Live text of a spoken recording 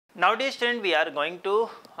Now dear student, we are going to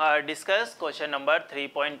discuss question number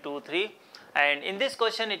 3.23, and in this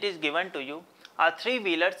question it is given to you a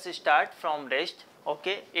three-wheelers start from rest.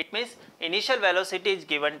 Okay, it means initial velocity is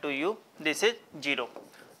given to you, this is 0.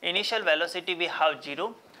 Initial velocity we have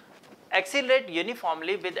 0. Accelerate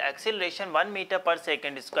uniformly with acceleration 1 meter per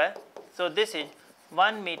second square. So this is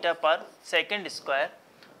 1 meter per second square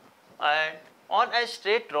and on a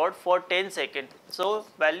straight road for 10 seconds. So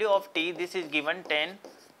value of t, this is given 10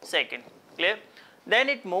 second, clear. Then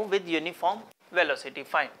it move with uniform velocity,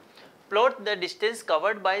 fine. Plot the distance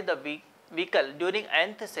covered by the vehicle during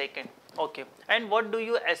nth second. Okay, and what do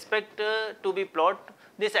you expect to be plot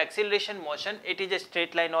this acceleration motion? It is a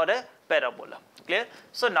straight line or a parabola, clear.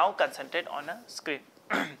 So now concentrate on a screen.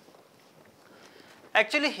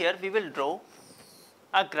 Actually here we will draw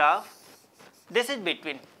a graph. This is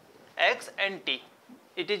between x and t,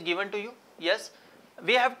 it is given to you. Yes,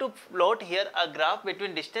 we have to plot here a graph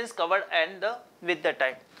between distance covered and with the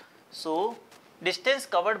time. So distance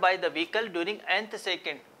covered by the vehicle during nth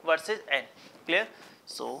second versus n, clear.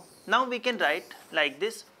 So now we can write like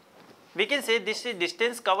this. We can say this is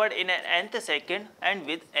distance covered in an nth second and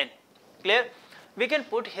with n, clear. We can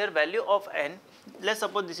put here value of n. Let's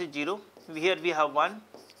suppose this is 0. Here we have 1,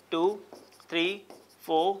 2, 3,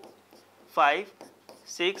 4, 5,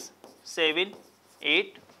 6, 7,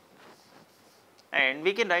 8, and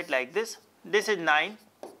we can write like this. This is 9,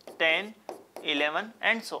 10, 11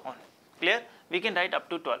 and so on, clear. We can write up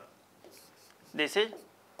to 12. This is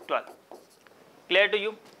 12, clear to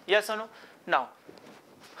you, yes or no? Now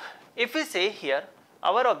if we say here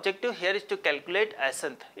our objective here is to calculate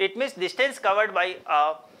ascent, it means distance covered by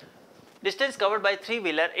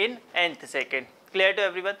three-wheeler in nth second, clear to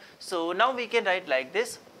everyone. So now we can write like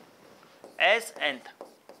this as nth.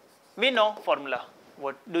 We know formula.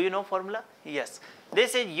 What do you know formula? Yes,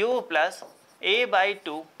 this is u plus a by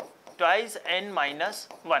 2 twice n minus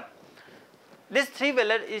 1. This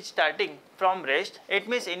three-wheeler is starting from rest, it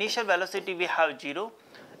means initial velocity we have 0,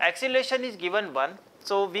 acceleration is given 1,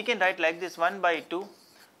 so we can write like this 1 by 2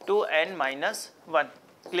 to n minus 1,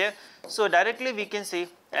 clear. So directly we can say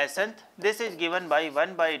ascent, this is given by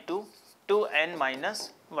 1 by 2 to n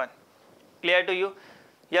minus 1, clear to you,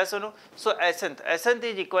 yes or no? So ascent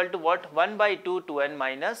is equal to what? 1 by 2 to n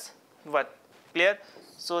minus 1, clear.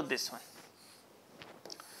 So this one.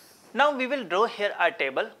 Now we will draw here a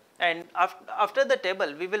table, and after the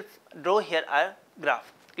table we will draw here a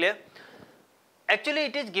graph, clear. Actually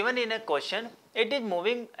it is given in a question, it is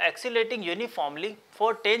moving, accelerating uniformly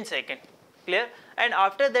for 10 seconds, clear, and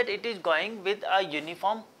after that it is going with a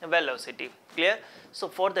uniform velocity, clear. So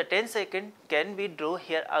for the 10 second, can we draw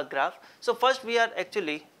here a graph? So first we are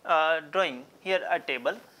actually drawing here a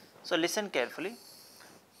table. So listen carefully.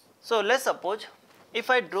 So let's suppose if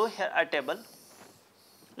I draw here a table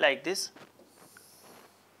like this,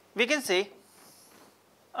 we can say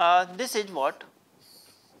this is what?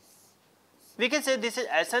 We can say this is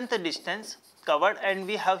ascent distance covered and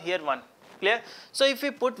we have here 1, clear. So if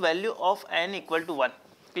we put value of n equal to 1,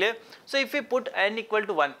 clear. So if we put n equal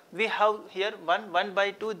to 1, we have here 1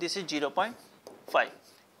 by 2, this is 0.5.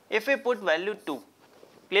 If we put value 2,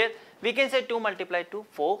 clear, we can say 2 multiplied 2,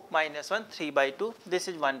 4 minus 1, 3 by 2, this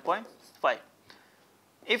is 1.5.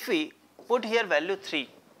 If we put here value 3,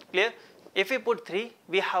 clear, if we put 3,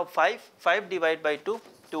 we have 5 divided by 2,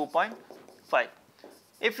 2.5.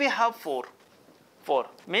 If we have 4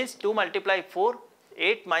 means 2 multiply 4,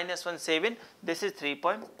 8 minus 1, 7, this is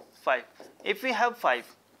 3.5. If we have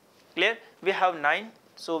 5, clear, we have 9,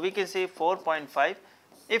 so we can say 4.5.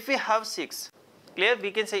 If we have 6, clear,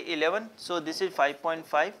 we can say 11, so this is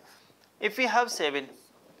 5.5. If we have 7,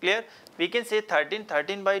 clear, we can say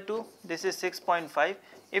 13 by 2, this is 6.5.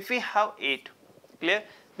 If we have 8, clear,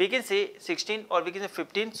 we can say 16 or we can say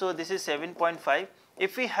 15, so this is 7.5.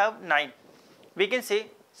 If we have 9, we can say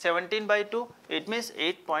 17 by 2, it means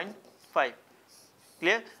 8.5,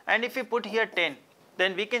 clear. And if we put here 10,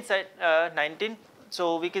 then we can say 19,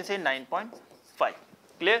 so we can say 9.5,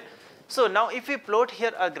 clear. So now if we plot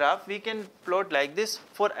here a graph, we can plot like this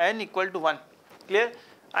for n equal to 1, clear.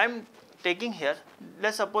 I am taking here,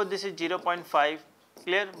 let's suppose this is 0.5,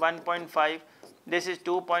 clear, 1.5, this is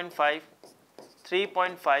 2.5,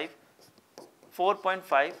 3.5,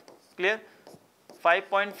 4.5, clear,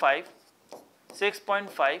 5.5,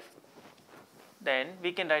 6.5, then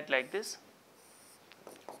we can write like this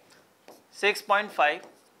 6.5,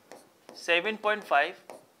 7.5,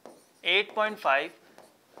 8.5,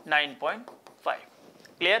 9.5,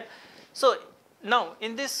 clear. So now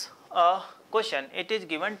in this question it is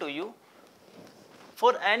given to you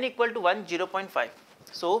for n equal to 1, 0.5.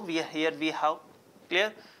 So here we have,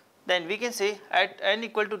 clear, then we can say at n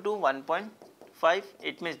equal to 2, 1.5,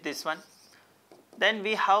 it means this one. Then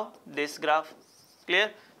we have this graph,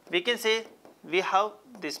 clear? We can say we have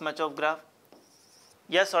this much of graph,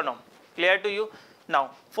 yes or no, clear to you?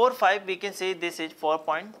 Now 4, 5, we can say this is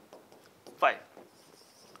 4.5,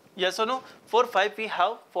 yes or no? 4, 5 we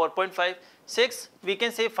have 4.5, 6 we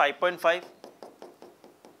can say 5.5.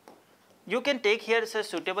 You can take here as a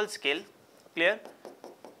suitable scale, clear?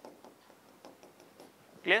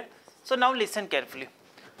 Clear? So now listen carefully.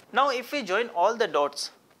 Now if we join all the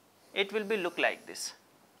dots, it will be look like this,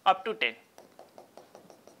 up to 10.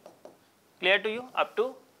 Clear to you? Up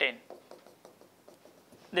to 10.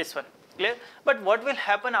 This one, clear? But what will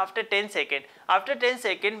happen after 10 seconds? After 10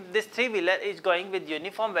 seconds, this three-wheeler is going with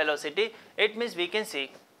uniform velocity. It means we can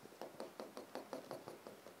see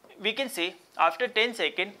after 10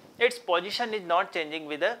 seconds, its position is not changing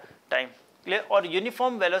with the time. Clear? Or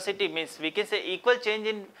uniform velocity means we can say equal change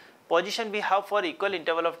in position we have for equal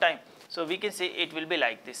interval of time. So we can say it will be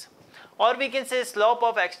like this. Or we can say slope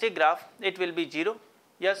of x-t graph, it will be 0,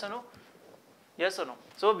 yes or no? Yes or no?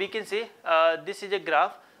 So we can say this is a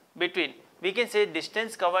graph between, we can say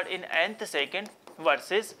distance covered in nth second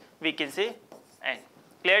versus we can say n.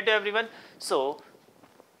 Clear to everyone? So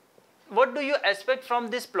what do you expect from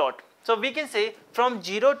this plot? So we can say from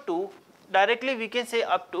 0 to directly we can say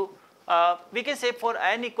up to we can say for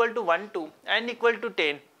n equal to 1 to n equal to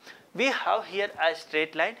 10, we have here a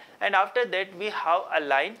straight line, and after that we have a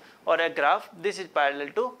line or a graph, this is parallel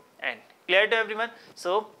to n. Clear to everyone?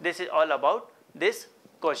 So this is all about this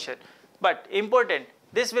question. But important,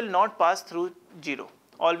 this will not pass through 0.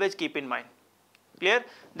 Always keep in mind. Clear?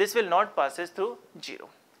 This will not passes through 0.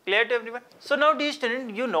 Clear to everyone? So now dear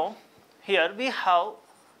student, you know here we have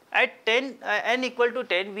at 10 n equal to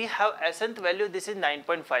 10, we have nth value, this is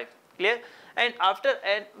 9.5. Clear? And after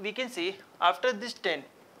n, we can see after this 10,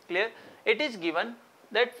 clear, it is given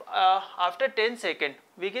that after 10 seconds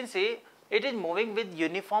we can say it is moving with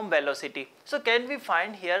uniform velocity. So can we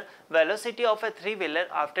find here velocity of a three-wheeler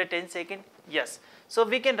after 10 seconds? Yes. So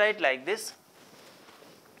we can write like this.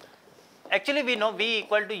 Actually we know v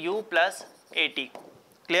equal to u plus at.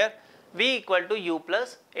 Clear? V equal to u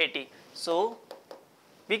plus at. So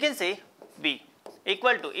we can say v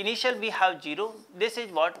equal to, initial we have 0, this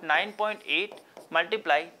is what, 9.8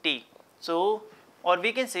 multiply t. So or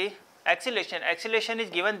we can say acceleration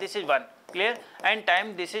is given, this is 1, clear, and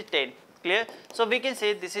time this is 10, clear. So we can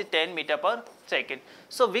say this is 10 meter per second.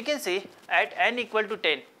 So we can say at n equal to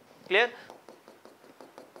 10, clear,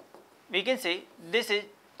 we can say this is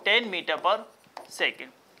 10 meter per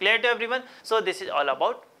second. Clear to everyone? So this is all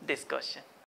about this question.